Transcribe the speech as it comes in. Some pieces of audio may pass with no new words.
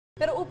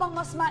Pero upang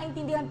mas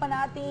maintindihan pa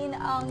natin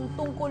ang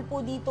tungkol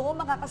po dito,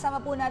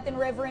 makakasama po natin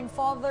Reverend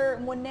Father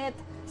Monet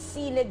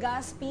C.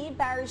 Legaspi,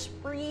 Parish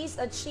Priest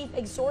at Chief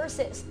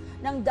Exorcist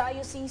ng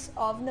Diocese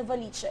of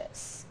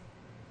Novaliches.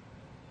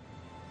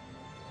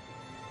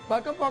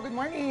 Welcome po, good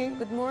morning.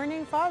 Good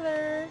morning,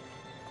 Father.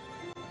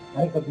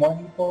 Hi, good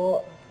morning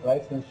po.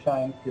 Rise and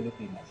shine,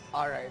 Pilipinas.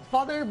 Alright.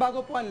 Father, bago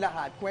po ang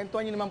lahat,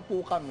 kwentuhan niyo naman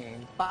po kami,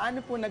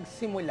 paano po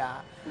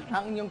nagsimula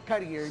ang inyong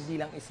career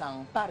bilang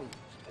isang pari?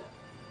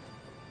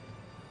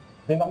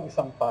 Bilang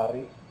isang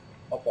pari,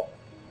 opo.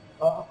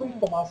 Ako yung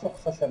pumasok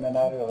sa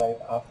seminary right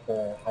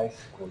after high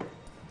school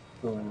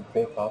to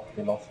take up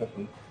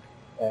philosophy.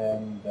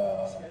 And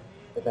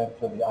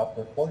eventually,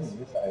 after 4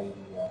 years, I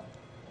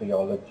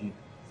theology.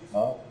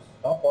 No?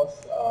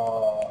 Tapos,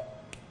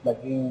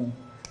 naging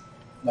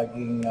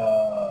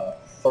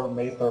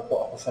formator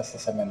po ako sa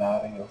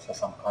seminaryo sa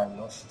San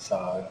Carlos,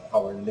 sa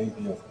Our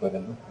Lady of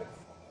Guadalupe.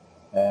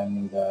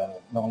 And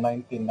noong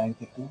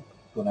 1992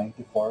 to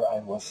 94, I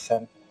was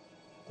sent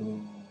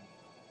to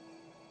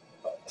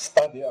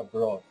study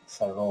abroad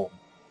sa Rome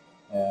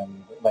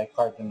and by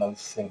Cardinal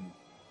Sin.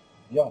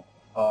 Yun.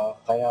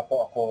 Kaya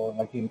po ako,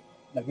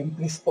 naging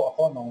priest po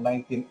ako noong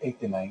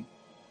 1989.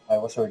 I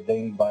was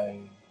ordained by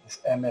His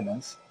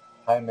Eminence,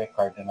 Jaime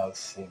Cardinal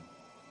Sin.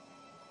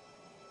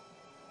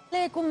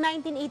 Kung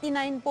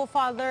 1989 po,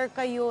 Father,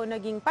 kayo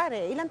naging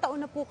pare, ilang taon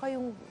na po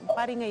kayong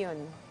pare ngayon?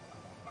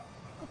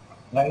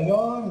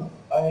 Ngayon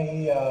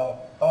ay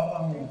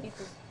parang,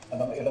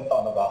 ilang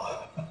taon na ba ako?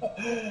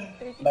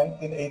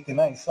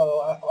 1989.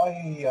 So ako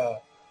ay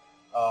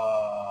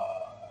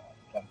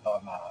ilang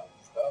taon na?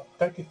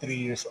 33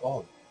 years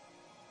old.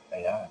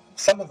 Ayan.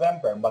 Sa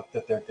November,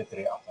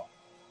 magta-33 ako.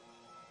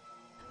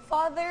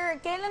 Father,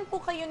 kailan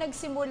po kayo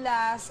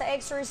nagsimula sa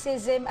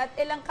exorcism at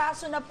ilang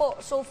kaso na po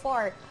so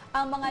far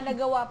ang mga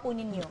nagawa po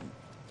ninyo?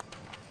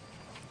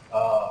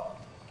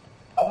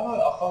 Alam mo,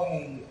 ako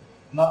ay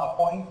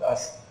na-appoint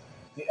as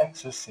the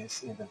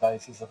exorcist in the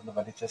Diocese of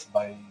Novaliches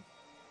by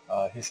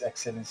His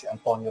Excellency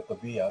Antonio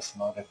Tobias,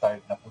 no,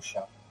 retired na po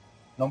siya,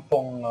 noong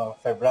pong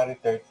February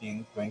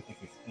 13,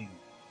 2015.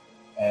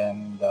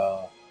 And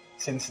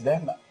since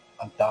then,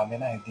 ang dami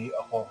na, hindi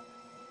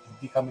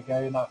kami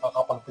ngayon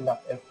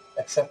nakakapagbilang,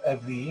 except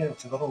every year.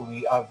 Siguro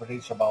we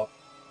average about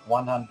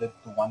 100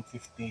 to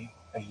 150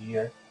 a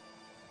year.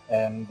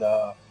 And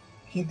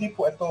hindi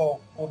po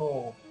ito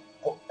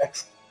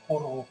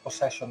puro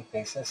possession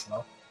cases,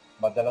 no?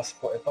 Madalas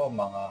po ito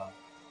mga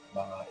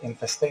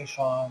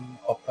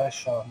infestation,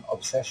 oppression,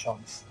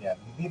 obsessions. Yan.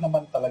 Hindi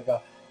naman talaga,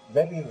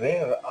 very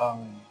rare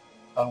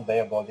ang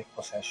diabolic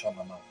possession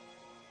naman.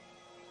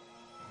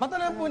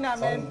 Matanong po So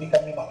namin, hindi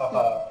kami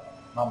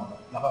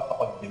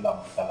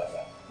nakakapagbilang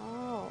talaga.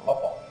 Oh.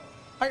 Opo.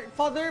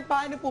 Father,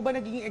 paano po ba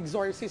naging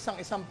exorcist ang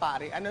isang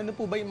pari? Ano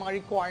po ba yung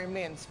mga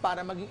requirements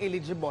para maging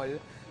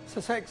eligible sa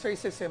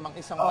exorcism ang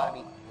isang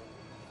pari?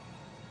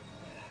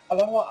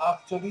 Alam mo,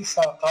 actually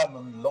sa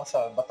canon law,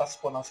 sa batas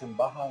po ng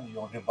simbahan,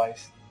 yung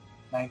revised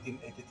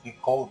 1983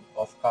 Code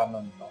of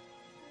Canon Law,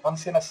 ang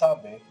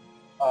sinasabi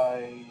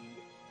ay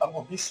ang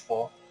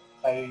obispo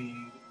ay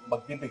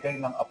magbibigay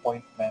ng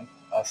appointment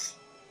as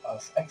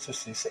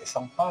exorcist sa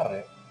isang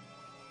pare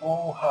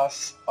who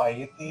has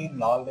piety,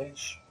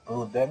 knowledge,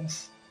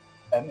 prudence,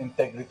 and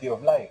integrity of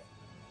life.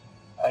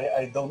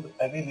 I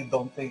really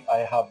don't think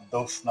I have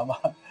those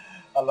naman.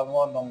 Alam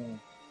mo,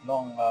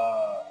 nung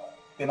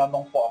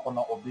tinanong po ako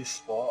ng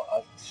obispo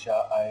at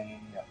siya ay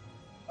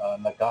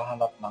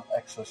naghahanap ng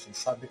exorcist,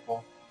 sabi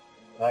ko,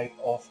 right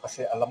off,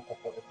 kasi alam ko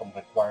po itong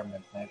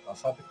requirement na ito.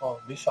 Sabi ko,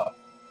 Bishop,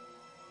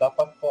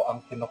 dapat po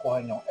ang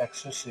kinukuha niyong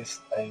exorcist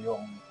ay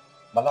yung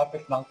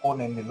malapit ng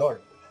kunin ni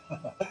Lord.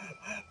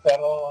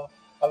 Pero,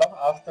 alam,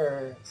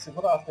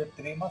 siguro after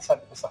 3 months,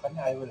 sabi ko sa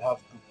kanya, I will have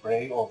to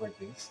pray over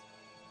this.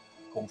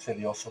 Kung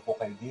seryoso po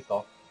kayo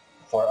dito,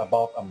 for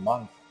about a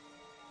month.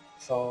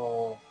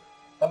 So,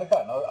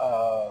 talaga, no,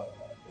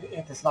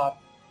 it is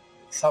not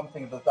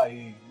something that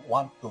I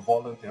want to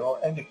volunteer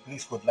or any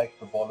priest would like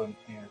to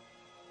volunteer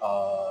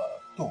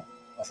to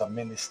as a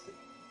ministry.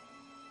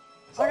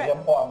 So,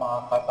 yan po ang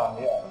mga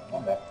katangian.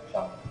 Meron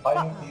siyang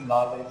piety,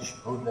 knowledge,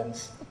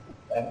 prudence,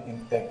 and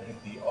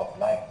integrity of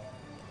life.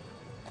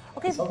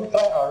 Okay. So we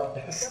try our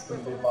best to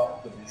live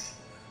up to these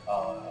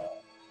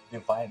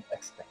divine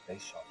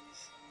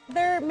expectations.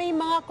 May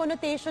mga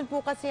connotation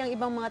po kasi ang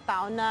ibang mga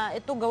tao na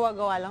ito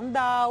gawa-gawa lang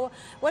daw.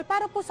 Well,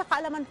 para po sa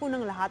kaalaman po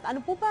ng lahat, ano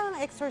po ba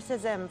ang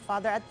exorcism,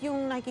 Father? At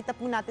yung nakikita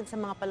po natin sa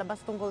mga palabas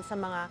tungkol sa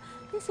mga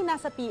yung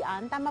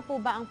sinasapian, tama po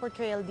ba ang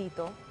portrayal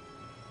dito?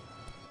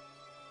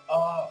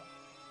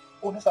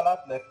 Una sa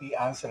lahat, let me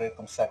answer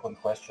itong second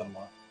question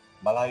mo.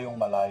 Malayong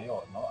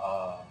malayo, no?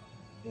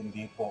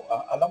 Hindi po,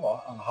 alam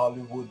mo, ang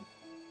Hollywood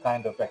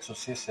kind of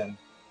exorcism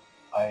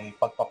ay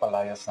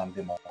pagpapalayas ng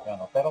demonyo,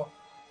 no? Pero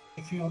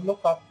if you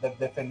look at the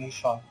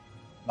definition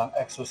ng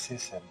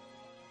exorcism,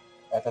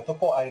 at ito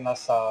po ay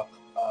nasa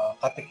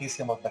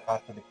Catechism of the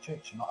Catholic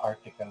Church, no?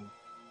 Article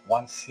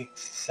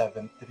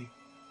 1673.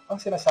 Ang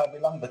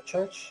sinasabi lang, the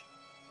Church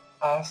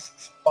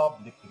asks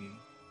publicly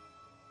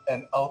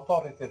and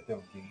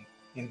authoritatively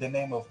in the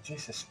name of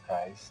Jesus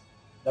Christ,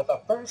 that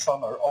a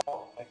person or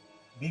object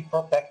be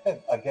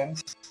protected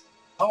against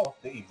of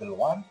the evil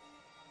one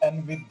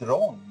and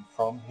withdrawn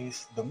from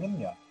his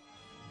dominion.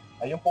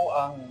 Ayun po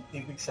ang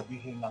ibig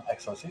sabihin ng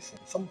exorcism.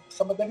 So,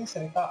 sa madaling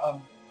salita,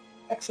 ang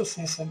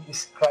exorcism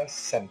is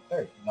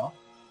Christ-centered, no?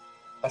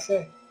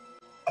 Kasi,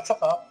 at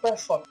saka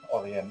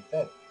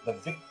person-oriented, the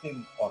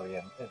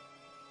victim-oriented.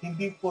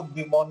 Hindi po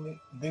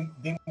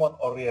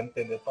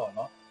demon-oriented ito,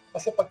 no?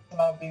 Kasi pag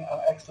sinabing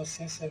ang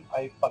exorcism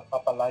ay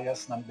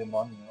pagpapalayas ng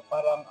demonyo,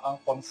 parang ang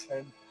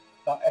concern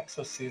ng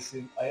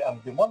exorcism ay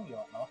ang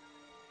demonyo, no?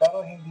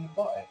 Pero hindi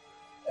po eh.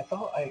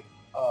 Ito ay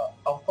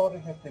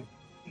authoritatively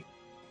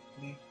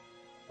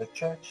the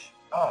church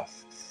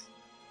asks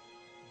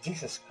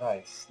Jesus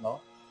Christ, no,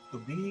 to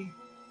be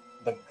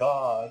the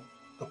God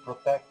to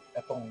protect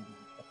itong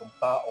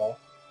tao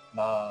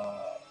na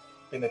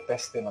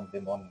pinepeste ng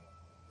demonyo.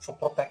 So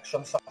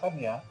protection sa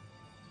kanya,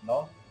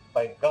 no,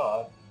 by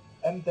God,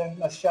 and then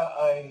na siya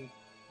ay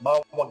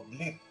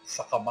mawaglit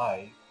sa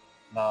kamay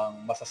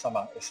ng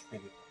masasamang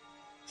espiritu.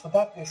 So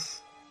that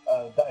is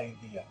the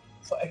idea.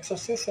 So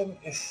exorcism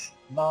is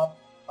not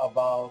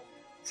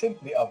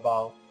simply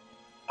about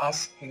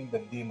asking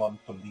the demon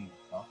to leave.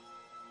 No?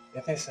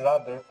 It is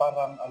rather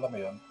parang, alam mo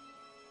yun,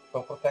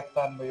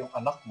 protektahan mo yung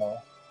anak mo,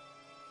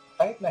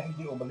 kahit na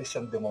hindi umalis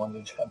yung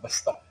demonyo dyan,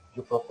 basta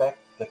you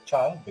protect the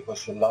child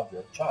because you love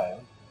your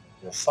child,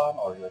 your son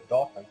or your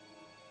daughter,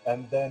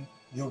 and then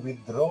you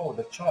withdraw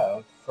the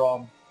child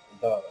from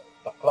the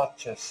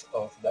clutches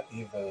of the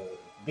evil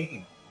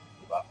being.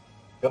 Diba?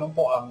 Ganun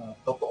po ang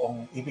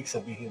totoong ibig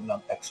sabihin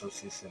ng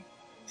exorcism.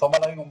 So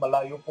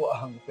malayo po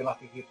ang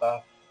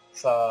pinakikita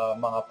sa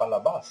mga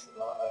palabas.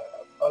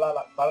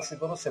 Para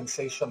siguro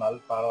sensational,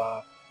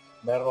 para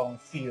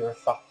merong fear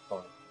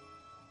factor.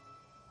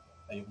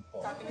 Ayun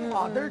po.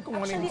 Father, kung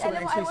Actually,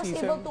 alam mo, I was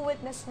able to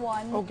witness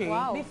one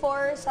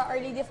before sa Our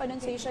Lady of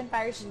Annunciation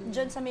Parish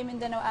dyan sa may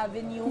Mindanao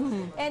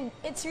Avenue. And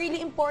it's really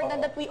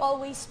important that we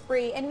always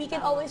pray and we can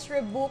always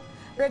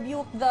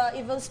rebuke the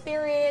evil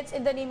spirits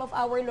in the name of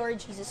our Lord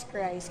Jesus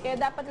Christ. Kaya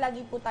dapat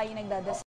lagi po tayo nagdadasal.